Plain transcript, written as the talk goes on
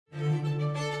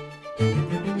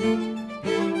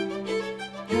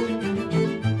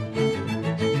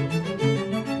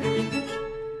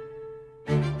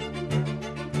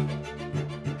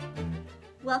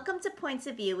Welcome to Points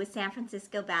of View with San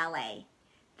Francisco Ballet.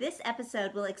 This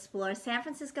episode will explore San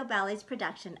Francisco Ballet's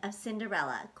production of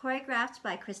Cinderella, choreographed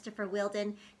by Christopher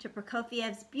Wheeldon to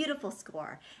Prokofiev's beautiful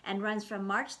score, and runs from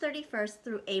March 31st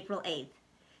through April 8th.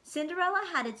 Cinderella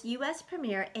had its U.S.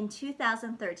 premiere in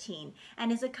 2013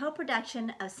 and is a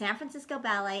co-production of San Francisco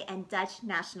Ballet and Dutch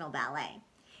National Ballet.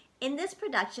 In this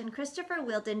production, Christopher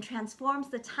Wheeldon transforms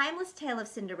the timeless tale of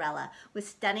Cinderella with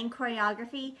stunning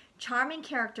choreography, charming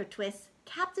character twists,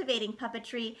 captivating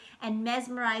puppetry, and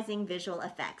mesmerizing visual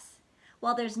effects.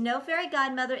 While there's no fairy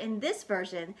godmother in this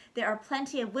version, there are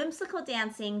plenty of whimsical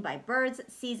dancing by birds,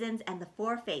 seasons, and the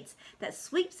four fates that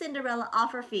sweep Cinderella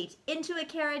off her feet into a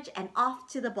carriage and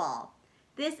off to the ball.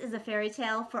 This is a fairy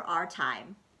tale for our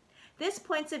time. This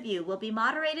Points of View will be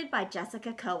moderated by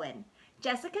Jessica Cohen.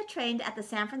 Jessica trained at the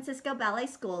San Francisco Ballet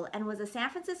School and was a San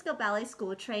Francisco Ballet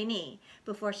School trainee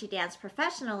before she danced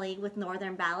professionally with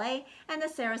Northern Ballet and the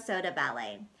Sarasota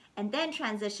Ballet, and then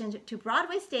transitioned to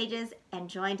Broadway stages and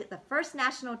joined the first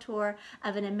national tour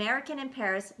of An American in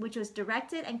Paris, which was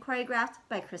directed and choreographed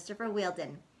by Christopher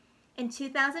Wheeldon. In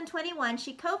 2021,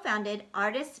 she co-founded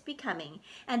Artists Becoming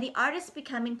and the Artists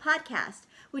Becoming podcast,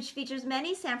 which features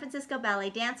many San Francisco Ballet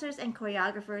dancers and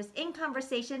choreographers in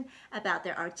conversation about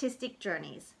their artistic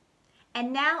journeys.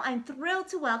 And now I'm thrilled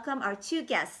to welcome our two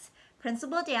guests,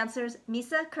 principal dancers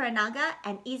Misa Kuranaga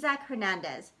and Isaac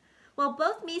Hernandez. While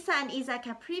both Misa and Isaac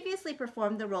have previously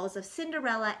performed the roles of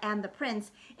Cinderella and the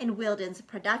Prince in Wheeldon's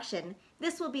production,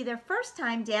 this will be their first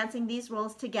time dancing these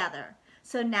roles together.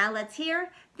 So now let's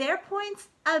hear their points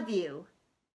of view.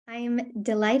 I'm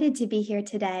delighted to be here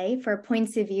today for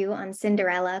Points of View on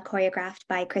Cinderella, choreographed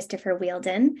by Christopher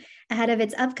Wheeldon, ahead of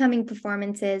its upcoming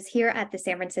performances here at the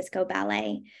San Francisco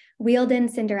Ballet. Wheeldon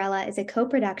Cinderella is a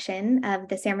co-production of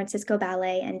the San Francisco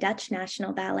Ballet and Dutch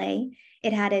National Ballet.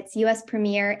 It had its U.S.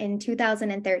 premiere in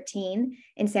 2013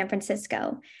 in San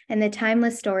Francisco, and the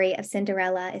timeless story of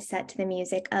Cinderella is set to the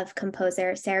music of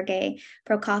composer Sergei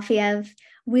Prokofiev.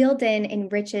 Wheeldon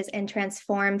enriches and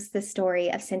transforms the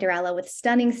story of Cinderella with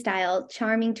stunning style,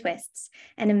 charming twists,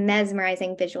 and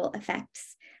mesmerizing visual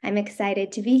effects. I'm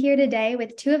excited to be here today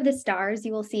with two of the stars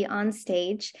you will see on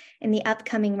stage in the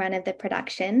upcoming run of the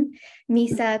production,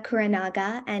 Misa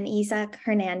Kuranaga and Isaac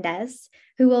Hernandez,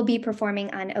 who will be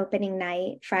performing on opening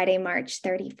night, Friday, March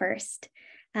 31st.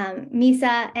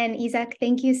 Misa and Isaac,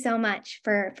 thank you so much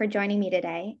for joining me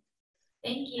today.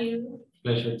 Thank you.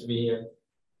 Pleasure to be here.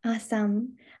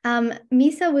 Awesome.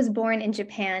 Misa was born in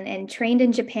Japan and trained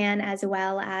in Japan as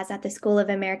well as at the School of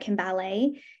American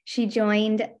Ballet. She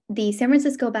joined the San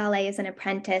Francisco Ballet as an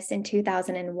apprentice in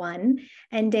 2001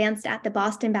 and danced at the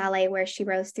Boston Ballet, where she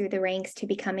rose through the ranks to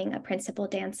becoming a principal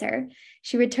dancer.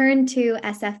 She returned to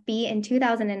SFB in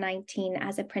 2019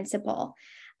 as a principal.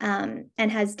 And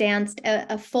has danced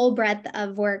a full breadth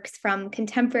of works from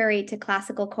contemporary to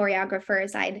classical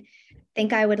choreographers. I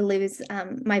think I would lose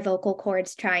my vocal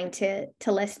cords trying to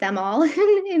list them all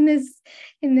in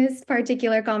this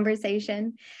particular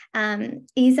conversation.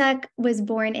 Isaac was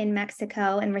born in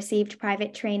Mexico and received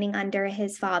private training under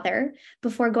his father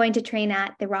before going to train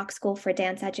at the Rock School for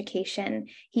Dance Education.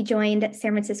 He joined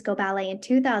San Francisco Ballet in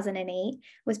 2008,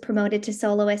 was promoted to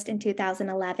soloist in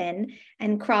 2011,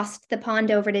 and crossed the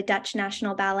pond over to Dutch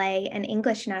National Ballet and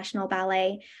English National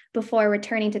Ballet before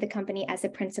returning to the company as a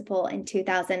principal in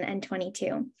 2022.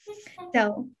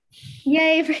 So,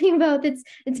 yay for you both.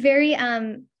 It's very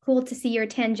cool to see your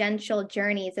tangential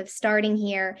journeys of starting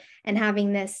here and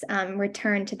having this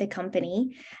return to the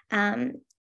company.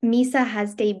 Misa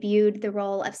has debuted the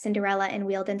role of Cinderella in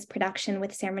Wheeldon's production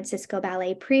with San Francisco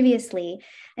Ballet previously,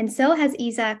 and so has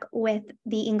Isaac with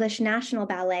the English National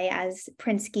Ballet as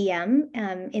Prince Guillaume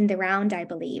in the round, I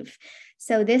believe.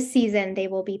 So this season, they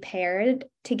will be paired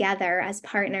together as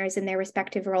partners in their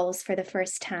respective roles for the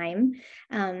first time.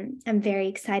 I'm very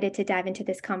excited to dive into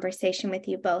this conversation with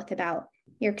you both about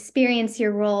your experience,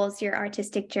 your roles, your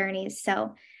artistic journeys.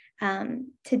 So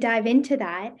to dive into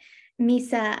that,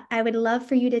 Misa, I would love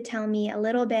for you to tell me a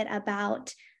little bit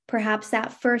about perhaps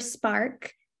that first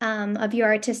spark of your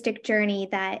artistic journey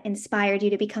that inspired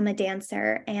you to become a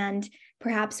dancer, and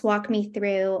perhaps walk me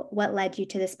through what led you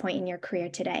to this point in your career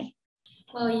today.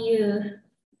 Well, you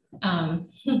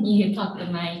talked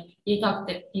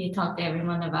to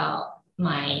everyone about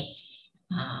my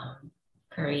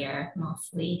career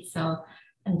mostly. So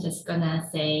I'm just gonna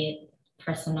say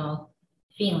personal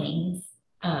feelings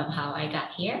of how I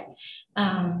got here.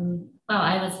 well,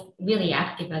 I was really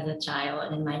active as a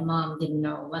child, and my mom didn't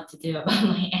know what to do about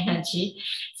my energy.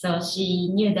 So she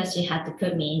knew that she had to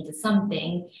put me into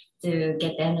something to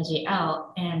get the energy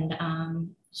out. And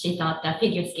she thought that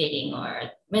figure skating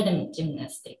or rhythm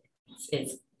gymnastics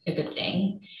is a good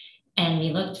thing. And we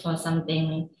looked for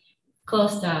something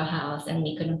close to our house and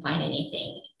we couldn't find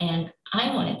anything. And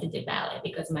I wanted to do ballet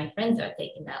because my friends are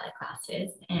taking ballet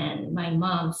classes. And my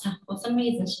mom, for some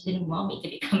reason, she didn't want me to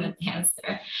become a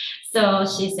dancer. So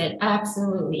she said,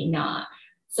 absolutely not.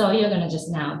 So you're going to just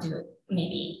now do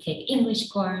maybe take English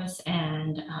course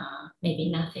and maybe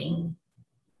nothing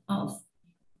else.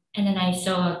 And then I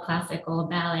saw a classical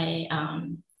ballet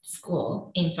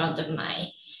school in front of my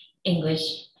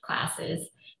English classes.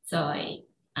 So I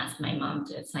asked my mom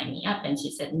to sign me up and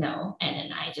she said no. And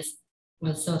then I just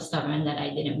was so stubborn that I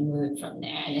didn't move from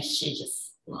there. And she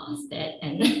just lost it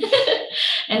and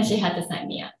and she had to sign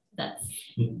me up.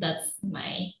 That's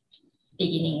my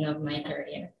beginning of my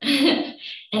career.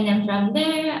 And then from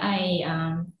there,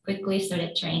 I quickly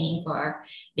started training for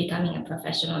becoming a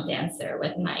professional dancer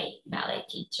with my ballet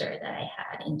teacher that I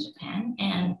had in Japan.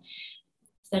 And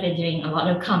started doing a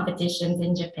lot of competitions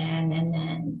in Japan and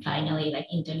then finally like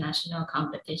international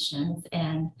competitions.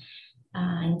 And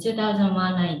in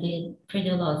 2001, I did Prix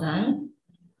de Lausanne.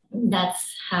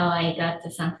 That's how I got to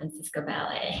San Francisco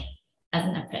Ballet as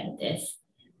an apprentice.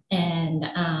 And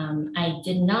I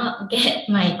did not get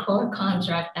my core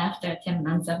contract after 10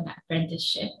 months of my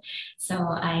apprenticeship. So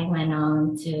I went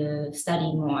on to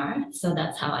study more. So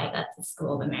that's how I got to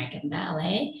School of American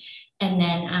Ballet. And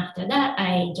then after that,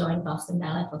 I joined Boston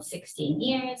Ballet for 16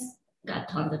 years, got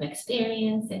tons of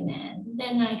experience, and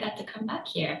then I got to come back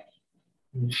here.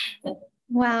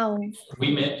 Wow.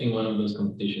 We met in one of those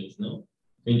competitions, no?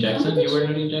 In Jackson? You were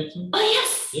not in Jackson? Oh,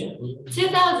 yes. Yeah.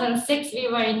 2006,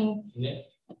 we were in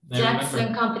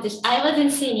Jackson competition. I was in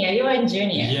senior, you were in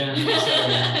junior. Yeah.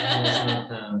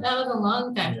 That was a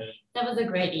long time. Yeah. That was a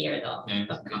great year though, Yeah,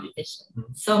 of competition.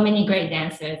 Mm-hmm. So many great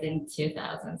dancers in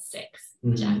 2006,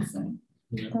 Jackson.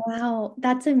 Yeah. Wow,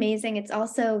 that's amazing. It's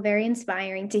also very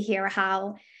inspiring to hear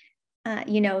how,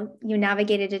 you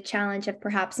navigated a challenge of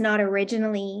perhaps not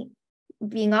originally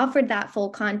being offered that full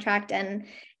contract, and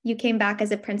you came back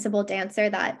as a principal dancer.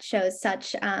 That shows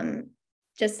such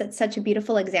such a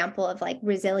beautiful example of like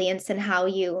resilience and how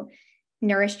you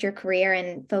nourished your career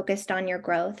and focused on your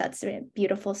growth. That's a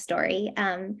beautiful story.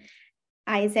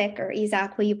 Isaac,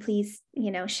 will you please,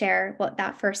 share what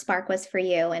that first spark was for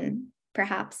you and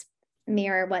perhaps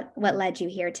mirror what led you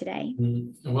here today?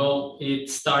 Well, it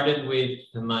started with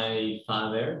my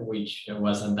father, which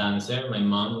was a dancer. My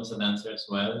mom was a dancer as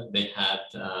well. They had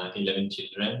 11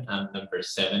 children. I'm number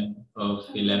 7 of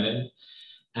 11.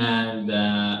 And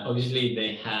obviously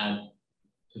they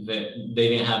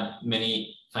didn't have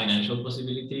many financial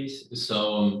possibilities.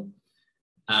 So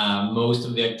most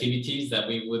of the activities that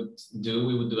we would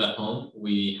do at home.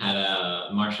 We had a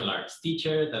martial arts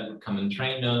teacher that would come and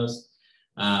train us.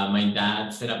 My dad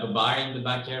set up a bar in the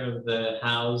backyard of the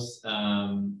house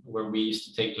where we used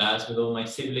to take class with all my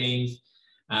siblings.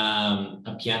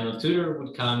 A piano tutor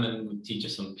would come and would teach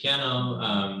us some piano.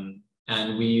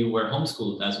 And we were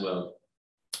homeschooled as well.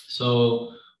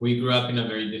 So we grew up in a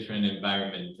very different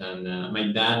environment, and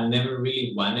my dad never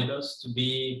really wanted us to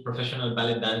be professional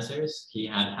ballet dancers. He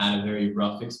had had a very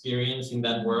rough experience in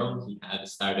that world. He had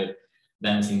started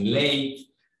dancing late.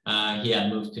 He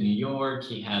had moved to New York.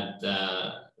 He had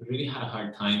really had a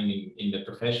hard time in the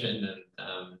profession,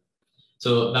 and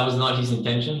so that was not his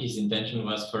intention. His intention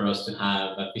was for us to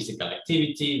have a physical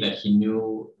activity that he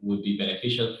knew would be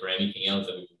beneficial for anything else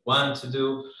that we would want to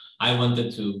do. I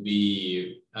wanted to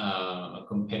be a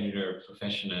competitor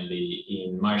professionally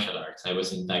in martial arts. I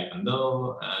was in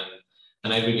Taekwondo,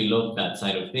 and I really loved that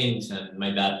side of things. And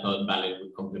my dad thought ballet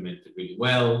would complement it really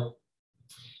well.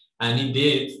 And it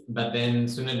did, but then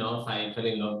soon enough, I fell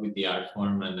in love with the art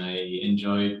form, and I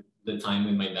enjoyed the time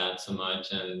with my dad so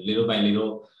much. And little by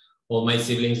little, all my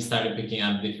siblings started picking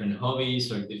up different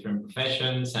hobbies or different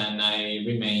professions, and I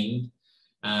remained.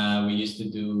 We used to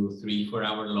do 3-4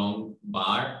 hour long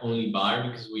only bar,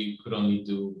 because we could only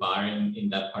do bar in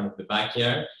that part of the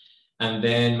backyard. And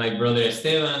then my brother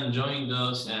Esteban joined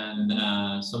us,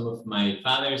 and some of my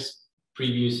father's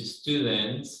previous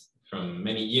students from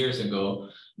many years ago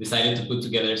decided to put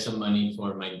together some money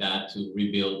for my dad to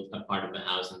rebuild a part of the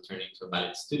house and turn it into a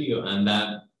ballet studio. And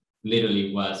that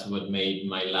literally was what made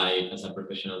my life as a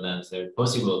professional dancer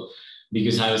possible,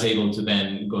 because I was able to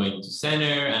then go into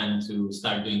center and to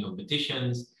start doing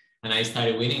competitions. And I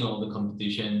started winning all the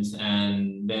competitions.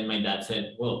 And then my dad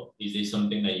said, well, is this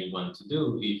something that you want to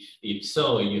do? If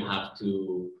so, you have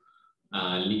to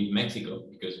leave Mexico,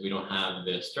 because we don't have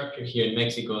the structure here in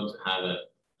Mexico to have a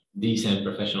decent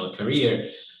professional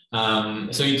career.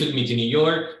 So he took me to New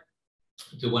York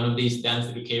to one of these Dance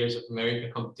Educators of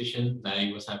America competition. That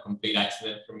it was a complete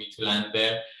accident for me to land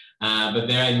there. But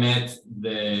there I met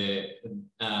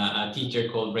a teacher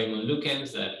called Raymond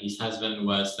Lukens, that his husband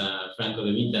was Franco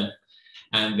De Vita,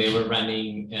 and they were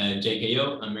running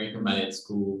JKO, American Ballet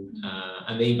School,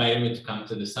 and they invited me to come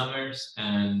to the summers,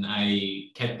 and I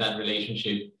kept that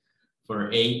relationship for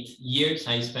 8 years.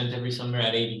 I spent every summer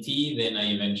at ABT, then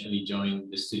I eventually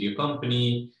joined the studio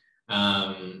company,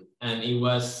 and it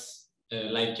was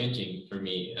life-changing for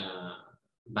me,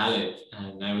 ballet,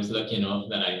 and I was lucky enough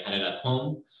that I had it at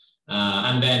home.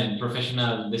 And then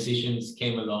professional decisions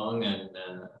came along, and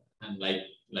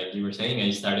like you were saying, I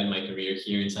started my career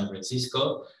here in San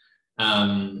Francisco.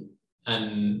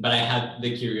 But I had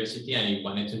the curiosity. I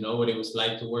wanted to know what it was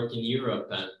like to work in Europe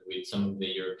and with some of the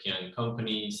European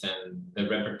companies, and the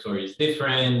repertoire is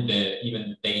different, even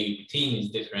the daily routine is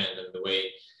different, and the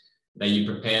way that you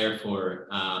prepare for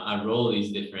a role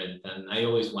is different. And I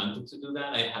always wanted to do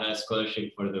that. I had a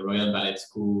scholarship for the Royal Ballet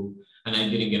School, and I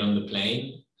didn't get on the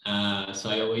plane. So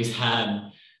I always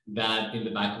had that in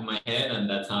the back of my head, and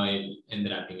that's how I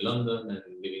ended up in London and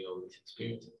living all these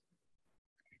experiences.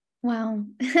 Wow.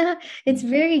 It's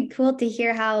very cool to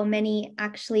hear how many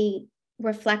actually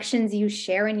reflections you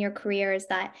share in your careers,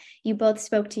 that you both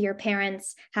spoke to your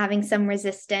parents having some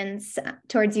resistance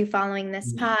towards you following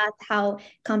this path, how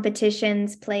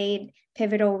competitions played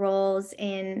pivotal roles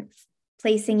in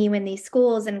placing you in these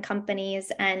schools and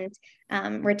companies, and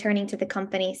returning to the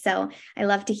company. So I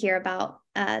love to hear about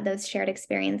those shared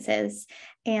experiences.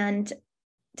 And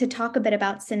to talk a bit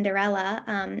about Cinderella,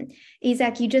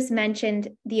 Isaac, you just mentioned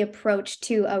the approach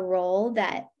to a role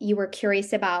that you were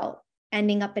curious about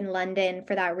ending up in London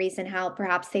for that reason, how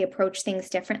perhaps they approach things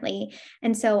differently.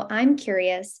 And so I'm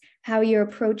curious how you're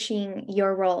approaching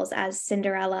your roles as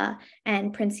Cinderella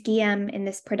and Prince Guillaume in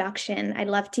this production. I'd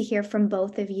love to hear from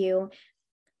both of you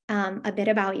a bit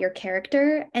about your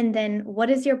character, and then what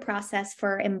is your process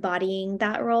for embodying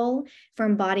that role, for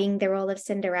embodying the role of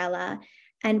Cinderella,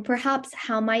 and perhaps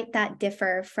how might that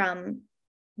differ from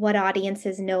what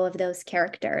audiences know of those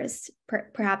characters,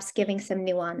 perhaps giving some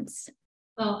nuance.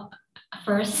 Well,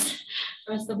 first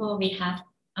of all, we had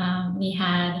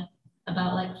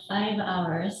about like 5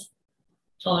 hours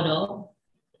total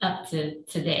up to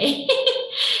today.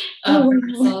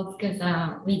 So because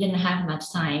we didn't have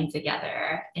much time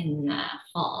together in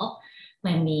fall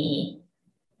when we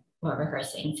were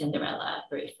rehearsing Cinderella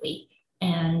briefly,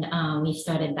 and we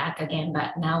started back again,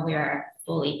 but now we're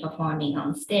fully performing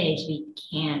on stage. We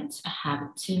can't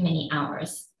have too many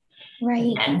hours,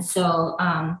 right? And so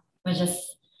we're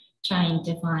just trying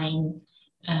to find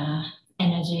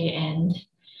energy and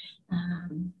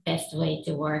best way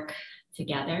to work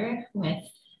together with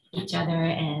each other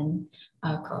and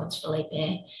our coach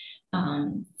Felipe.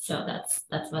 So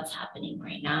that's what's happening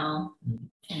right now.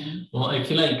 Well, I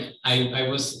feel like I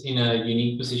was in a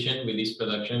unique position with this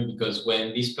production, because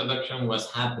when this production was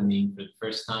happening for the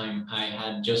first time, I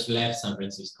had just left San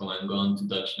Francisco and gone to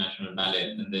Dutch National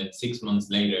Ballet, and then 6 months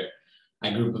later,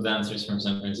 a group of dancers from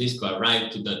San Francisco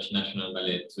arrived to Dutch National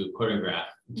Ballet to choreograph,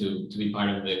 to be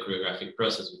part of the choreographic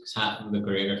process, because half of the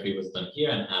choreography was done here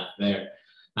and half there.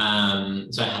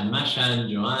 So I had Masha and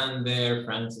Joanne there,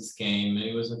 Francis came, and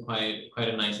it was quite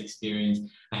a nice experience.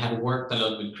 I had worked a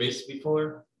lot with Chris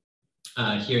before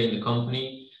here in the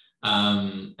company,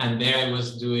 and there I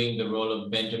was doing the role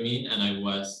of Benjamin, and I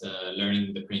was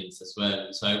learning the Prince as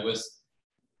well. So I was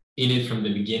in it from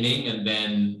the beginning, and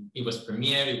then it was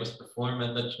premiered, it was performed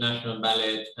at Dutch National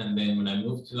Ballet, and then when I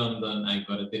moved to London, I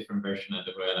got a different version at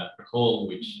the Royal Albert Hall,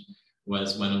 which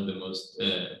was one of the most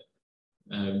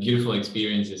beautiful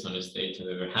experiences on a stage I've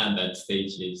ever had. That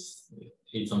stage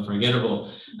it's unforgettable.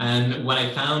 And what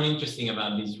I found interesting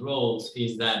about these roles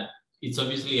is that it's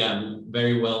obviously a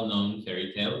very well-known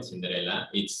fairy tale, Cinderella.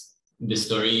 The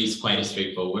story is quite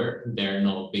straightforward. There are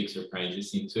no big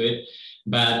surprises into it.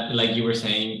 But like you were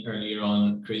saying earlier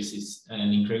on, Chris is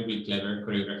an incredibly clever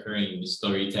choreographer in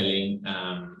storytelling.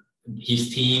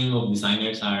 His team of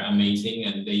designers are amazing,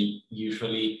 and they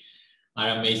usually are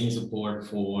amazing support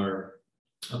for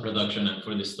a production and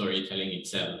for the storytelling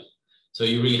itself. So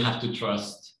you really have to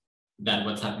trust that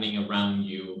what's happening around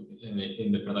you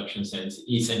in the production sense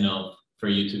is enough for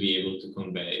you to be able to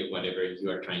convey whatever you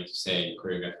are trying to say,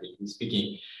 choreographically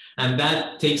speaking. And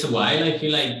that takes a while. I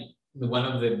feel like one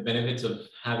of the benefits of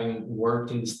having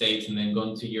worked in the States and then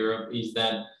gone to Europe is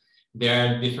that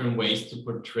there are different ways to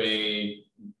portray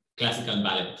classical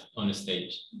ballet on a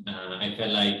stage. I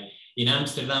felt like in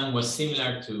Amsterdam was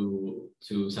similar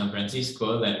to San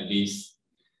Francisco, that it is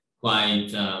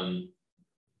quite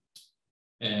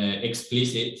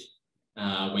explicit.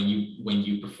 When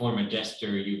you perform a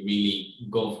gesture, you really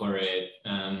go for it.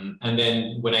 And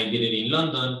then when I did it in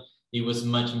London, it was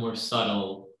much more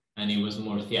subtle and it was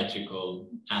more theatrical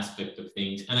aspect of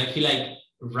things. And I feel like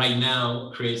right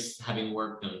now, Chris, having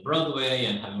worked on Broadway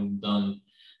and having done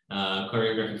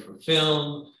choreography for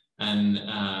film,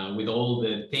 and with all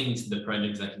the things, the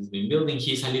projects that he's been building,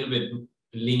 he's a little bit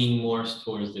leaning more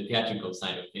towards the theatrical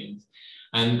side of things.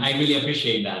 And I really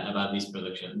appreciate that about this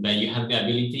production, that you have the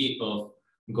ability of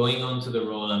going on to the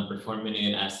role and performing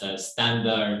it as a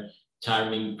standard,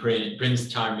 charming Prince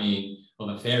Charming of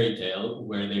a fairy tale,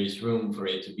 where there is room for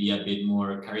it to be a bit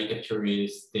more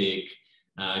caricaturistic,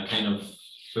 kind of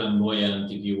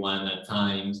flamboyant if you want at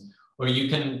times. Or you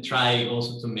can try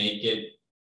also to make it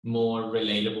more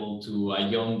relatable to a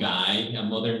young guy, a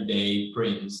modern day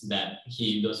prince, that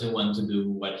he doesn't want to do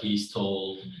what he's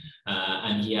told,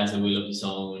 and he has a will of his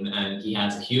own, and he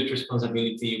has a huge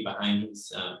responsibility behind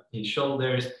his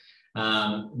shoulders.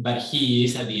 But he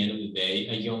is, at the end of the day,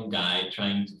 a young guy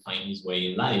trying to find his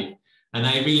way in life. And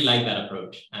I really like that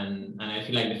approach. And I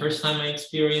feel like the first time I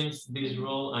experienced this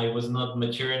role, I was not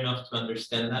mature enough to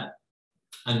understand that.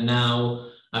 And now,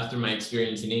 after my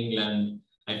experience in England,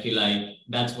 I feel like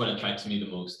that's what attracts me the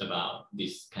most about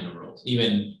these kind of roles.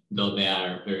 Even though they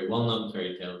are very well-known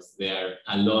fairy tales, there's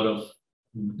a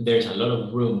lot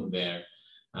of room there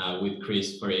with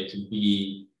Chris for it to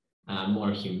be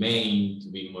more humane, to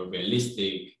be more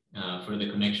realistic, for the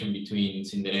connection between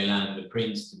Cinderella and the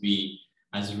prince to be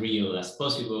as real as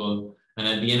possible. And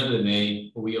at the end of the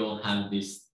day, we all have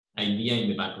this idea in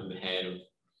the back of the head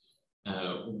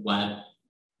of what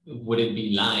would it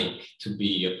be like to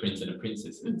be a prince and a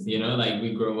princess? You know, like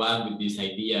we grow up with these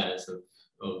ideas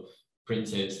of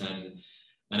princess,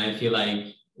 and I feel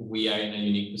like we are in a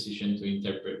unique position to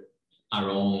interpret our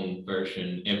own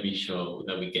version every show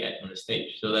that we get on the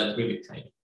stage. So that's really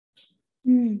exciting.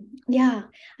 Yeah,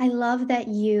 I love that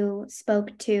you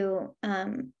spoke to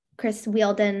Chris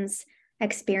Wheeldon's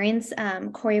experience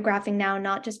choreographing now,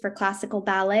 not just for classical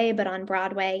ballet, but on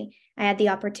Broadway. I had the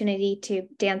opportunity to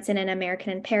dance in An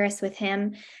American in Paris with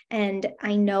him. And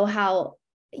I know how,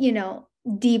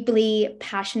 deeply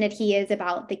passionate he is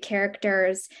about the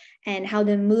characters and how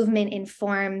the movement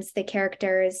informs the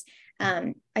characters.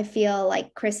 I feel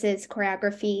like Chris's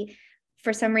choreography,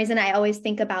 for some reason, I always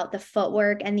think about the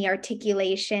footwork and the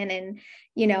articulation and,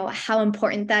 how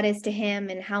important that is to him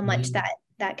and how much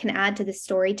that can add to the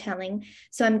storytelling.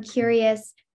 So I'm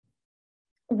curious,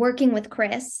 working with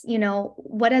Chris,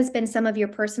 what has been some of your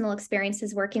personal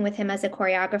experiences working with him as a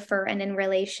choreographer, and in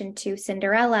relation to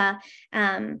Cinderella,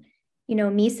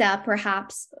 Misa,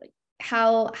 perhaps,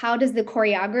 how does the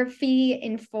choreography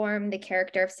inform the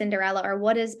character of Cinderella, or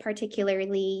what is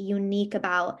particularly unique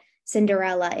about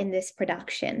Cinderella in this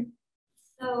production?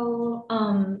 So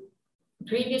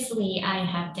previously I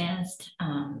have danced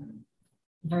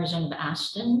version of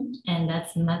Ashton, and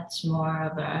that's much more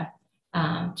of a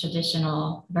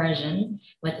traditional version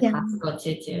with classical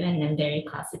tutu, and then very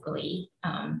classically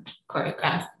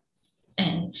choreographed.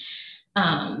 And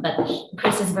but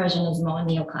Chris's version is more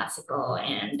neoclassical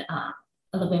and a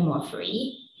little bit more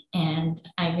free, and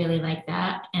I really like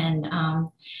that. And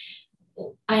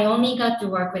I only got to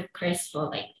work with Chris for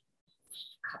like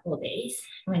a couple of days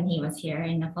when he was here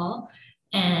in the fall.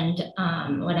 And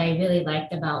what I really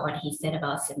liked about what he said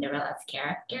about Cinderella's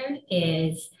character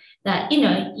is that,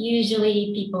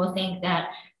 usually people think that,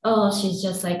 oh, she's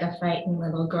just like a frightened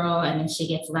little girl and then she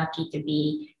gets lucky to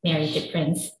be married to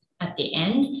Prince at the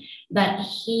end. But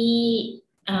he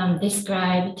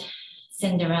described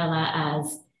Cinderella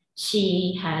as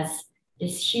she has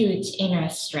this huge inner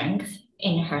strength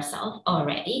in herself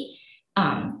already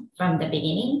from the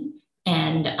beginning.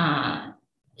 And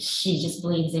she just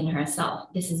believes in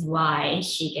herself. This is why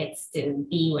she gets to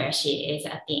be where she is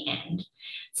at the end.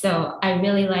 So I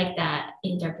really like that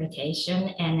interpretation.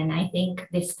 And then I think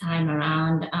this time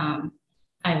around, I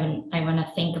want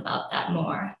to think about that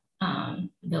more,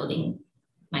 building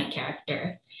my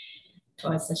character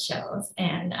towards the shows.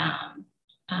 And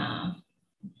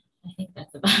I think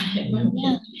that's about it for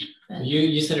me.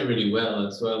 You said it really well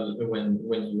as well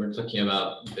when you were talking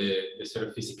about the sort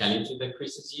of physicality that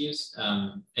Chris has used.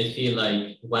 I feel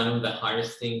like one of the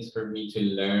hardest things for me to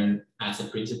learn as a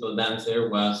principal dancer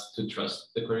was to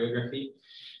trust the choreography,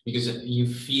 because you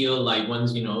feel like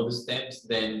once you know the steps,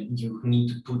 then you need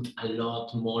to put a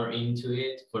lot more into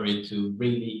it for it to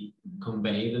really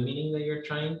convey the meaning that you're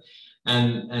trying.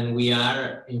 And we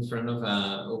are in front of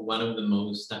one of the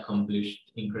most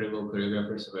accomplished, incredible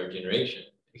choreographers of our generation.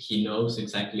 He knows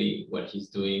exactly what he's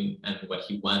doing and what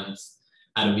he wants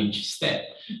out of each step.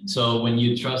 So when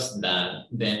you trust that,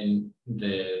 then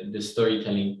the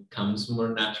storytelling comes more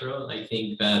natural. I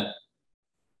think that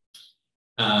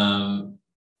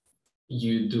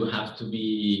you do have to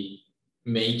be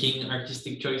making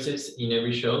artistic choices in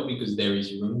every show because there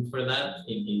is room for that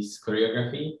in his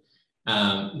choreography.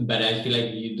 But I feel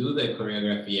like if you do the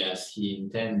choreography as he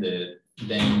intended,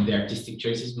 then the artistic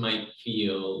choices might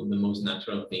feel the most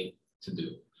natural thing to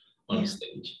do on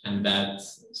stage. And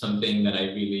that's something that I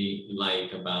really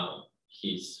like about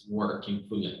his work in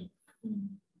full length.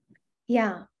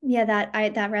 Yeah, that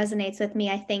resonates with me.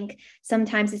 I think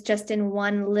sometimes it's just in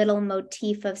one little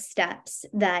motif of steps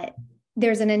that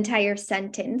there's an entire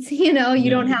sentence, you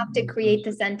don't have to create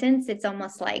the sentence. It's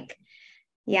almost like,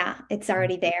 it's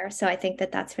already there. So I think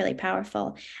that that's really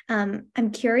powerful.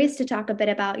 I'm curious to talk a bit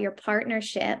about your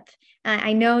partnership.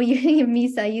 I know you,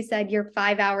 Misa, you said you're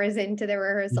 5 hours into the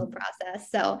rehearsal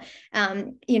process. So,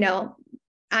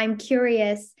 I'm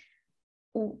curious,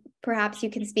 perhaps you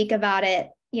can speak about it,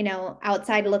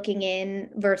 outside looking in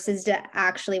versus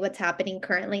actually what's happening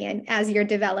currently and as you're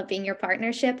developing your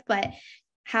partnership. But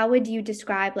how would you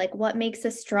describe what makes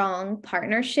a strong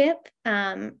partnership?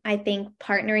 I think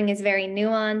partnering is very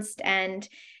nuanced and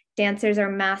dancers are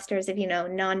masters of,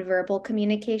 nonverbal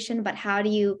communication, but how do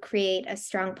you create a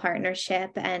strong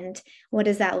partnership and what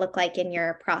does that look like in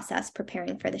your process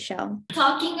preparing for the show?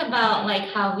 Talking about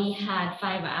how we had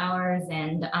 5 hours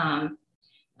and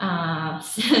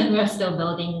we're still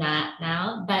building that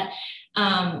now, but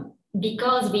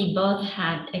because we both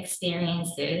had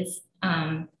experiences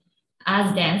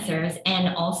as dancers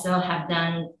and also have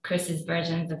done Chris's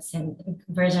version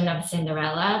of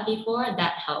Cinderella before,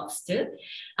 that helps too.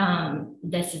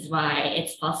 This is why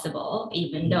it's possible,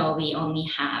 even though we only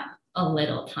have a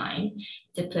little time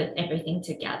to put everything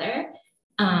together.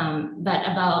 But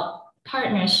about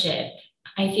partnership,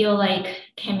 I feel like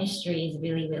chemistry is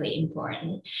really, really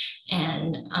important.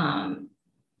 And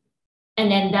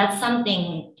then that's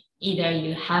something either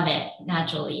you have it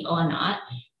naturally or not.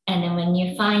 And then when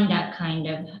you find that kind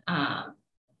of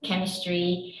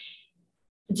chemistry,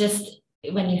 just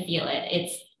when you feel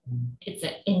it, it's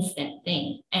an instant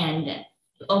thing. And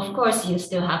of course, you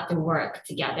still have to work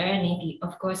together. And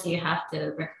of course, you have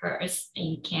to rehearse. And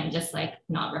you can't just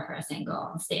not rehearse and go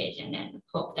on stage and then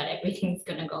hope that everything's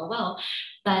going to go well.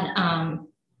 But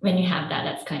when you have that,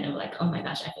 that's kind of oh my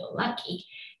gosh, I feel lucky.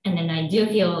 And then I do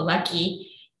feel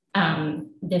lucky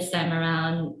this time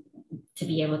around to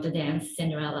be able to dance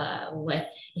Cinderella with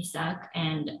Isaac.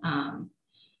 And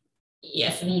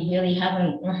yes, we really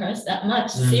haven't rehearsed that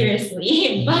much,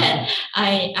 seriously, but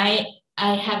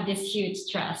I have this huge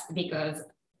trust because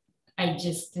I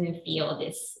just do feel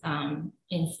this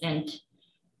instant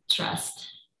trust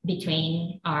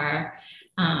between our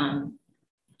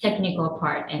technical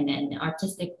part and then the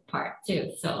artistic part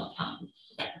too. So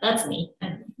that's me.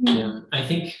 Yeah, I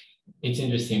think it's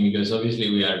interesting because obviously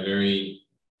we are very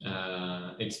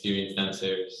experienced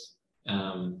dancers.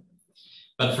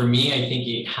 But for me, I think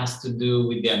it has to do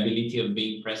with the ability of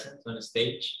being present on a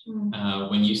stage.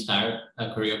 When you start a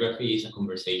choreography, it's a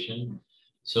conversation.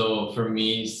 So for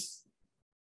me,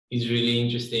 it's really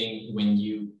interesting when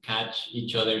you catch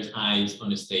each other's eyes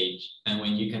on a stage and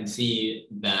when you can see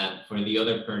that for the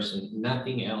other person,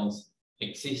 nothing else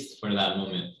exists for that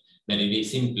moment, that it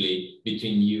is simply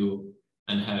between you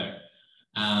and her.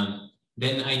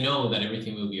 Then I know that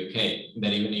everything will be okay,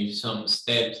 that even if some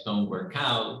steps don't work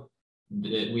out,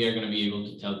 we are going to be able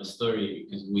to tell the story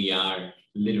because we are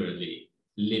literally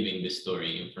living the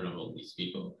story in front of all these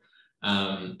people.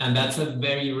 And that's a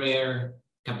very rare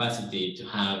capacity to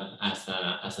have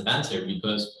as a dancer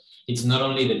because it's not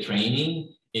only the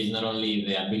training, it's not only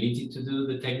the ability to do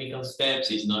the technical steps,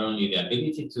 it's not only the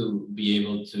ability to be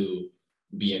able to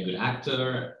be a good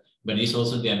actor, but it's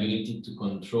also the ability to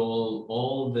control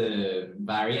all the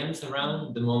variants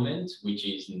around the moment, which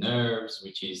is nerves,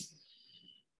 which is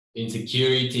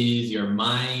insecurities, your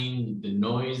mind, the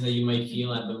noise that you might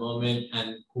feel at the moment,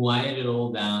 and quiet it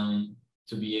all down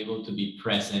to be able to be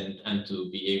present and to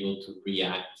be able to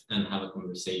react and have a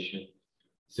conversation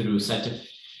through such a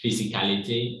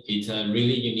physicality. It's a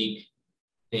really unique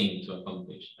thing to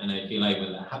accomplish. And I feel like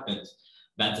when that happens,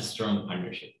 that's a strong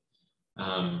partnership.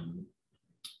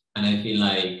 And I feel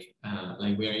like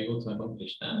we are able to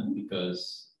accomplish that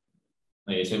because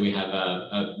Like I said, we have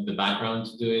the background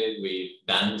to do it. We've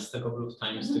danced a couple of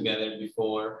times together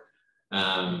before.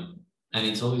 And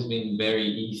it's always been very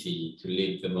easy to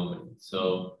live the moment.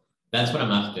 So that's what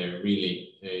I'm after,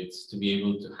 really. It's to be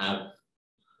able to have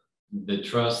the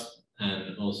trust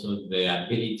and also the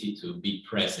ability to be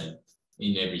present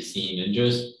in every scene and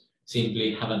just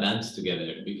simply have a dance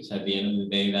together. Because at the end of the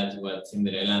day, that's what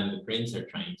Cinderella and the Prince are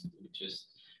trying to do, just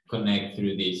connect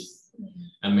through this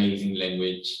amazing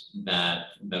language that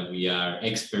we are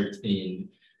experts in,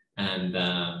 and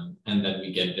that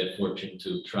we get the fortune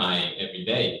to try every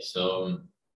day. So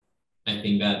I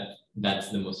think that that's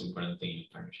the most important thing in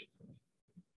partnership for me.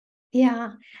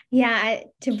 Yeah.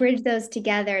 To bridge those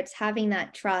together, it's having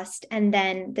that trust, and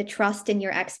then the trust in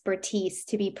your expertise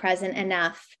to be present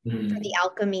enough for the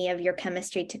alchemy of your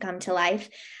chemistry to come to life.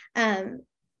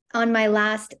 On my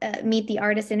last Meet the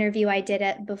Artist interview, I did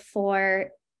it before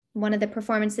one of the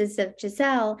performances of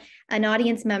Giselle. An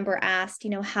audience member asked,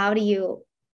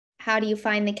 how do you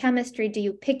find the chemistry? Do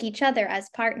you pick each other as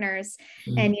partners?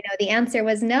 And, the answer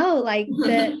was no, like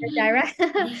the direct,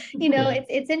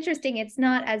 it's interesting. It's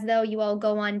not as though you all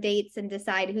go on dates and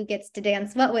decide who gets to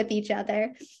dance what with each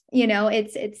other.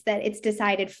 It's that it's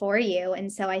decided for you.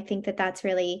 And so I think that that's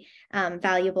really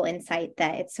valuable insight,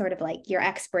 that it's sort of like your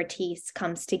expertise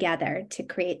comes together to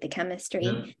create the chemistry.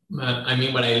 Yeah. I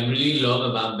mean, what I really love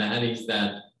about that is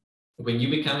that when you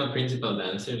become a principal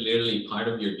dancer, literally part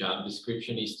of your job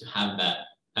description is to have that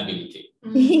ability.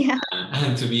 Yeah.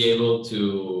 And to be able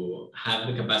to have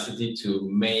the capacity to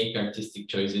make artistic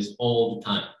choices all the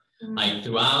time. Like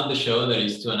throughout the show that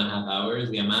is 2.5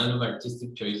 hours, the amount of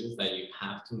artistic choices that you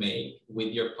have to make with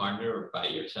your partner or by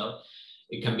yourself,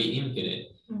 it can be infinite.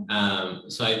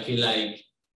 So I feel like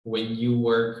when you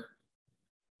work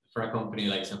for a company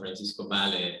like San Francisco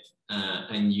Ballet,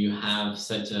 and you have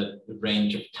such a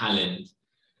range of talent,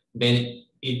 then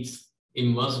it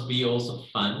must be also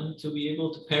fun to be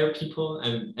able to pair people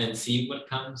and see what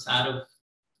comes out of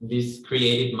these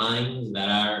creative minds that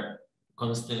are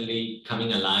constantly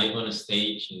coming alive on a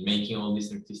stage and making all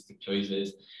these artistic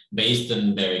choices based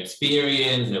on their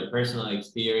experience, their personal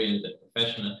experience, their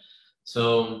professional.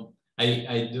 So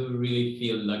I do really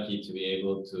feel lucky to be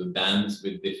able to dance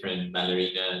with different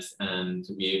ballerinas and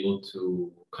to be able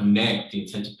to connect in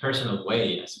such a personal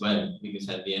way as well, because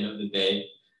at the end of the day,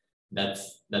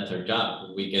 that's our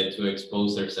job. We get to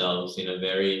expose ourselves in a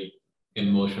very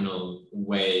emotional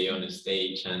way on a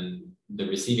stage, and the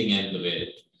receiving end of it,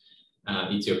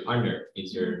 it's your partner,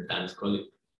 it's your dance colleague.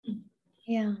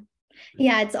 Yeah,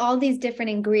 it's all these different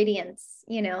ingredients,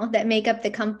 that make up the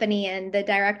company, and the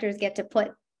directors get to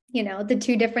put the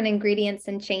two different ingredients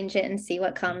and change it and see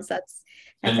what comes. That's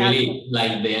and really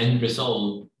like the end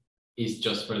result is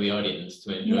just for the audience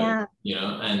to enjoy.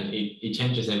 And it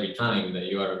changes every time that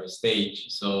you are on a stage.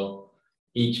 So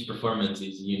each performance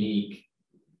is unique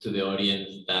to the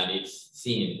audience that is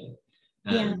seeing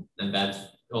it. And that's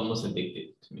almost addictive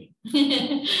to me.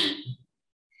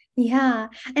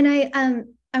 And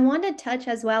I want to touch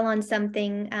as well on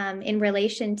something in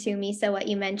relation to Misa, what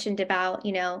you mentioned about,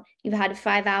 you've had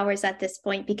 5 hours at this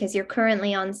point because you're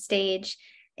currently on stage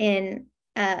in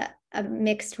a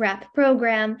mixed rep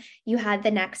program. You had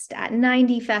the Next at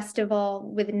 90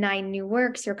 festival with 9 new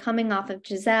works. You're coming off of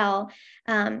Giselle.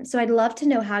 So I'd love to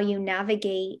know how you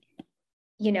navigate,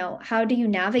 how do you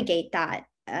navigate that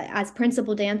as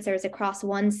principal dancers across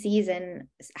one season,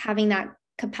 having that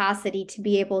capacity to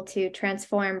be able to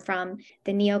transform from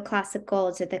the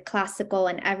neoclassical to the classical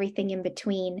and everything in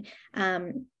between.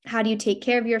 How do you take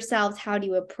care of yourselves? How do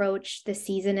you approach the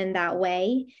season in that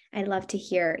way? I'd love to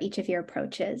hear each of your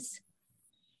approaches.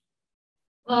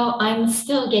 Well, I'm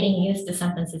still getting used to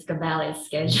San Francisco Ballet's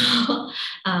schedule.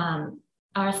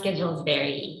 Our schedule is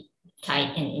very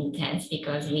tight and intense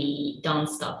because we don't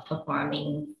stop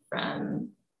performing from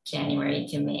January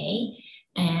to May.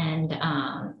 And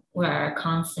we're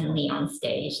constantly on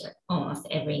stage almost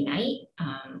every night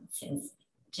since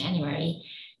January.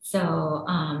 So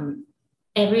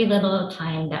every little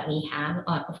time that we have,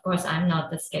 of course, I'm not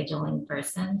the scheduling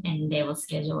person and they will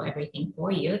schedule everything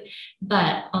for you.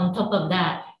 But on top of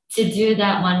that, to do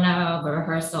that 1 hour of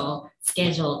rehearsal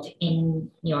scheduled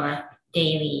in your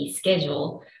daily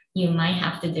schedule, you might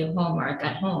have to do homework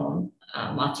at home,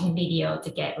 watching video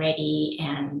to get ready,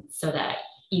 and so that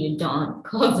you don't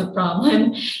cause a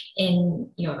problem in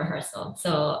your rehearsal.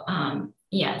 So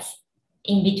yes,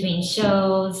 in between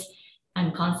shows,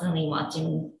 I'm constantly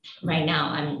watching. Right now,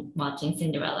 I'm watching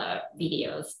Cinderella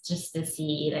videos just to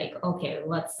see like, okay,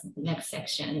 what's next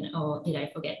section? Oh, did I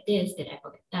forget this? Did I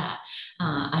forget that?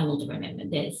 I need to remember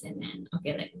this. And then,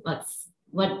 okay, like, what's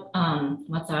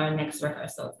what's our next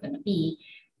rehearsal going to be,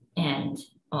 and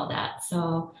all that.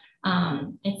 So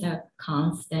it's a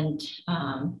constant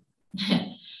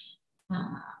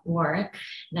work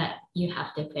that you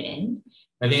have to put in.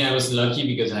 I think I was lucky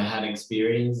because I had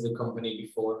experienced the company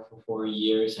before for 4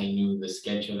 years. I knew the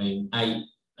scheduling.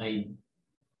 I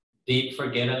did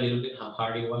forget a little bit how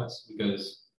hard it was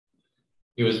because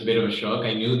it was a bit of a shock.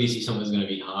 I knew this season was going to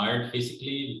be hard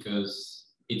physically because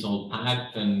it's all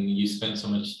packed and you spend so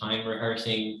much time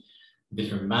rehearsing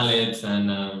different ballets.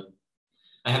 And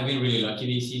I have been really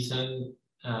lucky this season.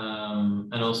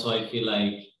 And also I feel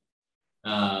like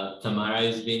Tamara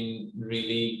has been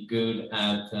really good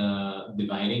at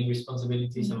dividing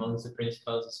responsibilities amongst the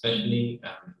principals, especially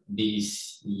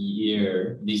this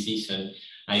season.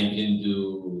 I didn't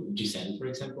do Giselle, for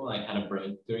example. I had a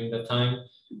break during that time.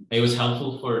 It was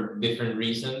helpful for different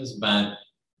reasons, but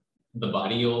the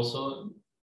body also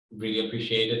really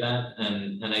appreciated that.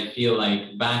 And I feel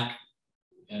like back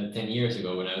 10 years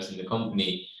ago when I was in the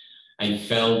company, I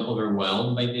felt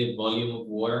overwhelmed by the volume of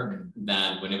work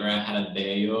that whenever I had a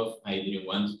day off, I didn't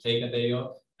want to take a day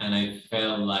off. And I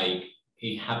felt like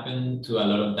it happened to a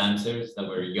lot of dancers that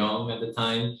were young at the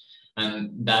time.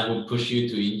 And that would push you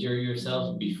to injure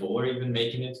yourself before even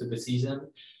making it to the season.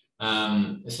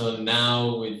 So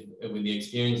now with the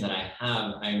experience that I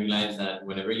have, I realize that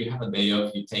whenever you have a day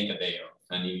off, you take a day off.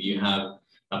 And if you have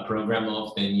a program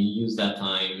off, then you use that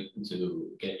time to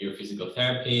get your physical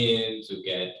therapy in, to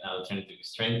get alternative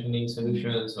strengthening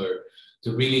solutions, or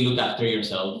to really look after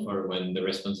yourself for when the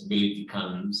responsibility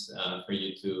comes for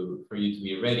you to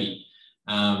be ready.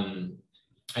 I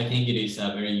think it is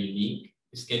a very unique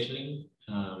scheduling.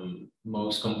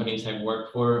 Most companies I've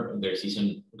worked for, their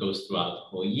season goes throughout the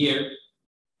whole year.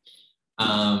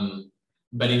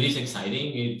 But it is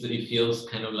exciting. It feels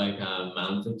kind of like a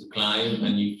mountain to climb,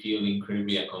 and you feel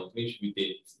incredibly accomplished. We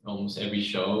did almost every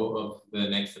show of the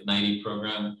Next at 90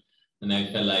 program, and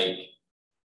I felt like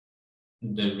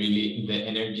the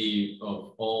energy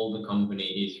of all the company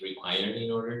is required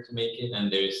in order to make it, and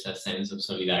there's a sense of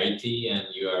solidarity, and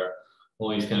you are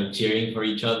always kind of cheering for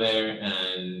each other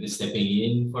and stepping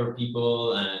in for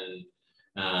people, and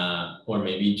or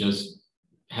maybe just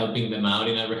helping them out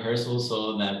in a rehearsal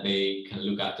so that they can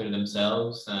look after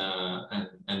themselves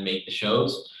and make the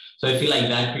shows. So I feel like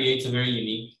that creates a very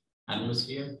unique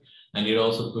atmosphere, and it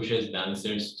also pushes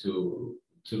dancers to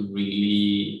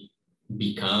really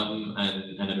become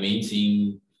an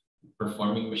amazing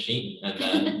performing machine, and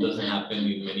that doesn't happen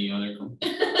in many other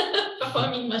companies.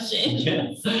 Performing machine.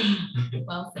 Yes.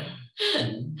 Well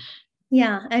said.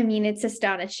 Yeah, I mean, it's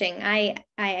astonishing. I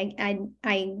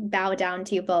bow down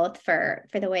to you both for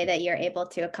the way that you're able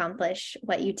to accomplish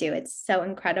what you do. It's so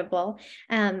incredible.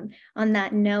 On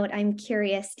that note, I'm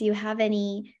curious, do you have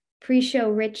any pre-show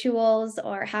rituals,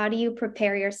 or how do you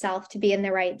prepare yourself to be in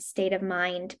the right state of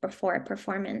mind before a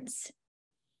performance?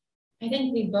 I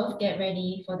think we both get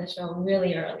ready for the show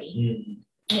really early.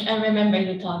 I remember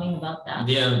you talking about that.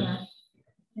 Yeah.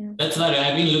 That's about it.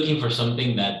 I've been looking for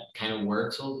something that kind of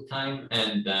works all the time,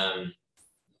 and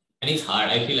it's hard.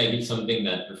 I feel like it's something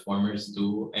that performers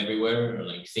do everywhere,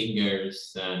 like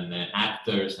singers and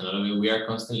actors and all of it. We are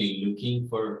constantly looking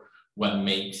for what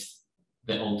makes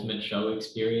the ultimate show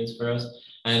experience for us,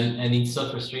 and it's so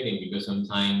frustrating because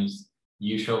sometimes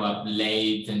you show up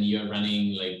late and you're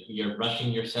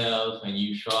rushing yourself, and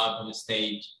you show up on the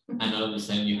stage and all of a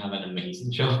sudden you have an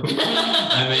amazing show.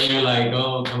 And then you're like,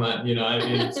 oh, come on, I've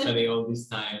been spending all this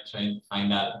time trying to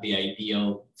find out the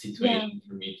ideal situation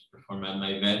for me to perform at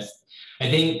my best. I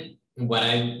think what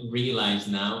I realize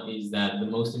now is that the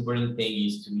most important thing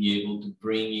is to be able to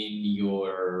bring in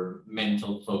your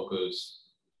mental focus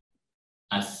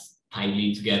as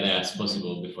tightly together as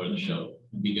possible before the show.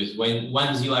 Because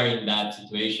once you are in that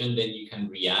situation, then you can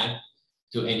react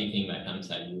to anything that comes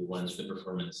at you once the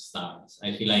performance starts.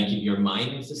 I feel like if your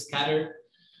mind is scattered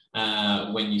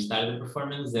when you start the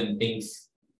performance, then things,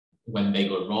 when they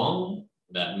go wrong,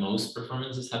 that most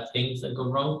performances have things that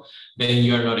go wrong, then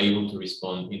you are not able to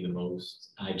respond in the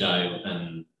most agile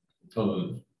and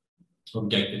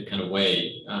objective kind of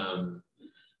way.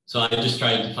 So I just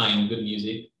try to find good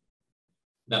music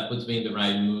that puts me in the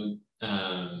right mood.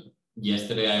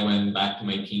 Yesterday I went back to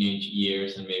my teenage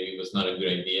years, and maybe it was not a good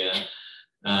idea.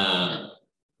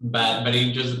 But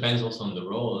it just depends also on the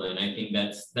role, and I think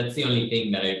that's the only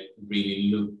thing that I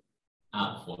really look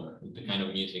out for. The kind of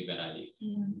music that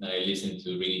I listen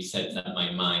to really sets up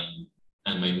my mind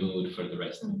and my mood for the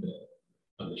rest of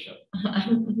the show.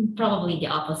 I'm probably the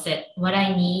opposite. What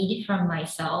I need from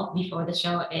myself before the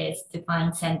show is to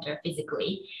find center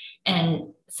physically.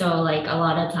 And So like a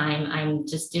lot of time I'm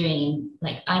just doing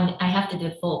like I have to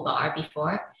do full bar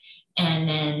before, and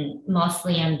then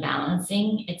mostly I'm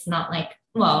balancing. It's not like,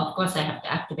 well, of course I have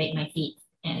to activate my feet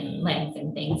and legs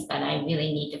and things, but I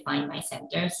really need to find my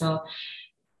center. So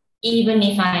even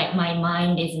if my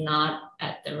mind is not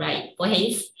at the right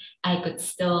place, I could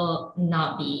still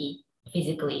not be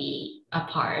physically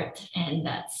apart, and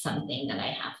that's something that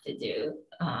I have to do.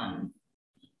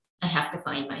 I have to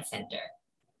find my center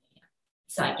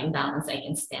so I can balance. I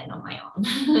can stand on my own.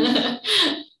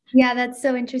 Yeah, that's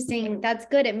so interesting. That's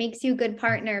good. It makes you a good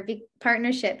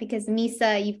partnership because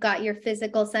Misa, you've got your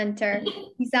physical center.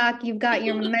 Isaac, you've got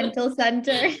your mental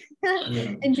center.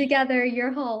 And together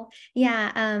you're whole.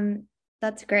 Yeah,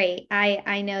 that's great.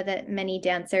 I know that many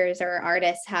dancers or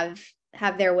artists have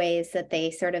their ways that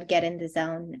they sort of get in the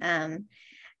zone.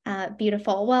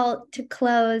 Beautiful. Well, to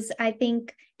close, I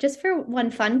think just for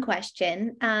one fun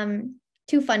question,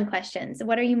 two fun questions.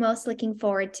 What are you most looking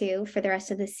forward to for the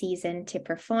rest of the season to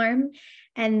perform?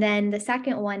 And then the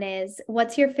second one is,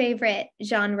 what's your favorite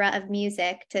genre of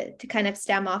music to kind of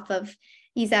stem off of,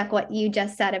 Isaac, what you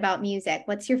just said about music?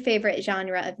 What's your favorite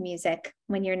genre of music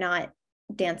when you're not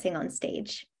dancing on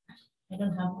stage? I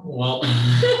don't have. Well,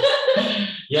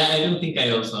 yeah, I don't think I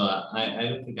don't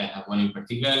think I have one in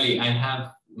particularly. I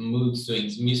have mood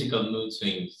swings, musical mood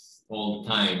swings all the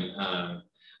time.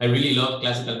 I really love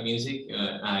classical music.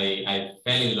 I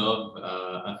fell in love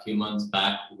a few months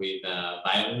back with a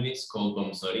violinist called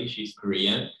Bomsori. She's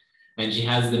Korean, and she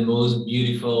has the most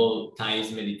beautiful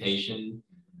Thais meditation.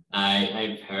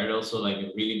 I've heard also like a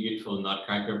really beautiful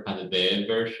Nutcracker Patade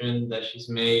version that she's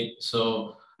made.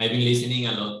 So I've been listening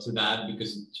a lot to that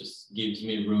because it just gives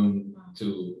me room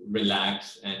to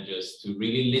relax and just to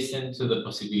really listen to the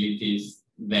possibilities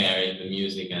there in the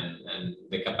music and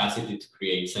the capacity to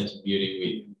create such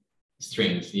beauty with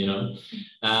strings, you know.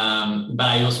 But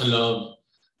I also love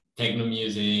techno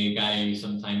music. I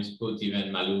sometimes put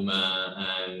even Maluma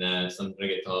and some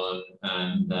reggaeton,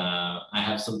 and I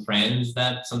have some friends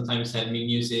that sometimes send me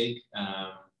music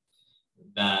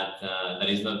that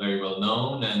is not very well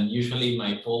known, and usually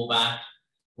my fallback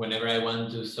whenever I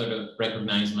want to sort of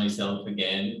recognize myself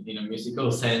again in a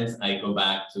musical sense, I go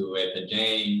back to Etta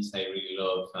James. I really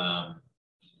love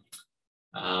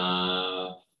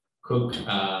Cook,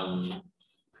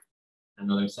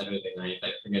 another Saturday night,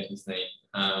 I forget his name.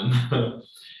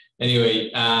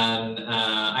 Anyway, and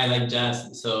I like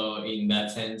jazz. So in that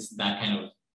sense, that kind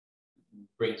of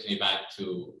brings me back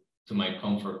to my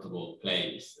comfortable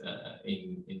place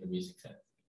in the music sense.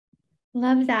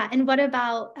 Love that. And what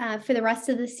about for the rest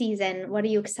of the season? What are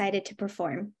you excited to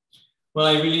perform? Well,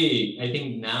 I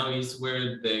think now is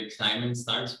where the excitement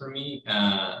starts for me.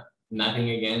 Nothing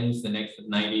against the next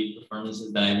 90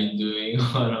 performances that I've been doing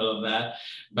on all of that,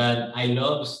 but I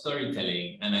love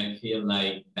storytelling, and I feel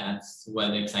like that's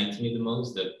what excites me the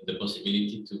most, the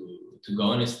possibility to go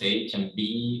on a stage and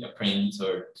be a prince,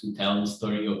 or to tell the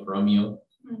story of Romeo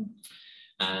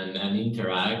and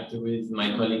interact with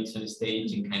my colleagues on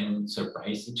stage and kind of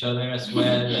surprise each other as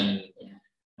well. And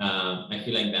I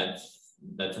feel like that's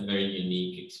a very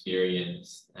unique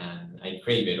experience, and I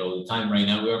crave it all the time. Right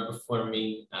now we are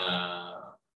performing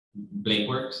Blake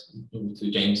works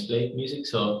to James Blake music,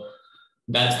 so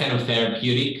that's kind of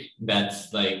therapeutic.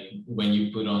 That's like when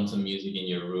you put on some music in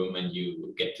your room and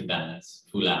you get to dance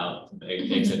full out,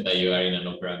 except that you are in an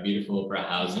opera, beautiful opera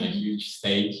house and a huge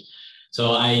stage.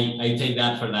 So I take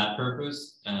that for that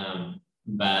purpose,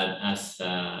 but as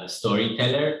a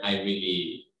storyteller, I'm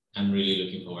really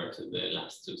looking forward to the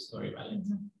last two story ballets.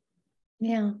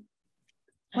 Yeah.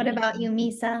 What about you,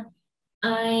 Misa?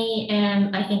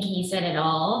 I think he said it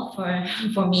all for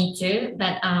me too,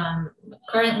 but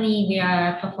currently we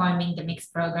are performing the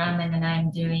mixed program, and then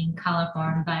I'm doing Color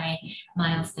Form by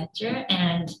Miles Tetcher,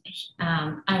 and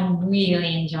I'm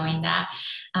really enjoying that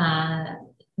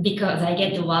because I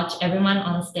get to watch everyone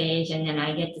on stage, and then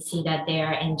I get to see that they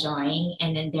are enjoying,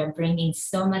 and then they're bringing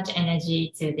so much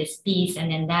energy to this piece, and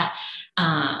then that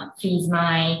feeds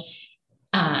me,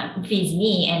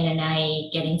 and then I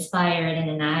get inspired, and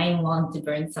then I want to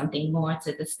bring something more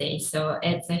to the stage. So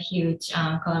it's a huge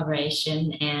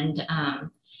collaboration and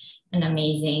an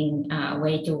amazing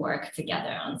way to work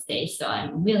together on stage. So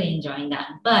I'm really enjoying that.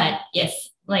 But yes,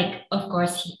 like of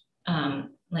course,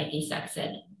 like Isaac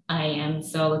said, I am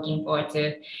so looking forward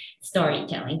to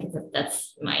storytelling because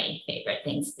that's my favorite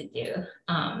things to do.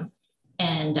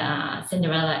 And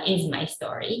Cinderella is my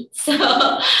story. So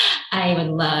I would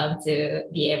love to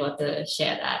be able to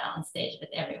share that on stage with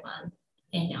everyone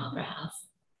in the opera house.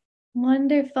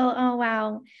 Wonderful. Oh,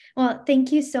 wow. Well,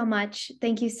 thank you so much.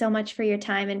 Thank you so much for your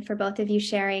time and for both of you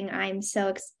sharing. I'm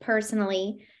so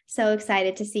personally so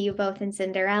excited to see you both in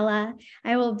Cinderella.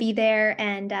 I will be there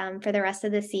and for the rest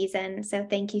of the season. So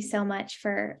thank you so much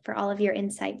for all of your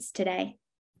insights today.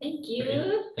 Thank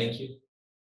you. Thank you.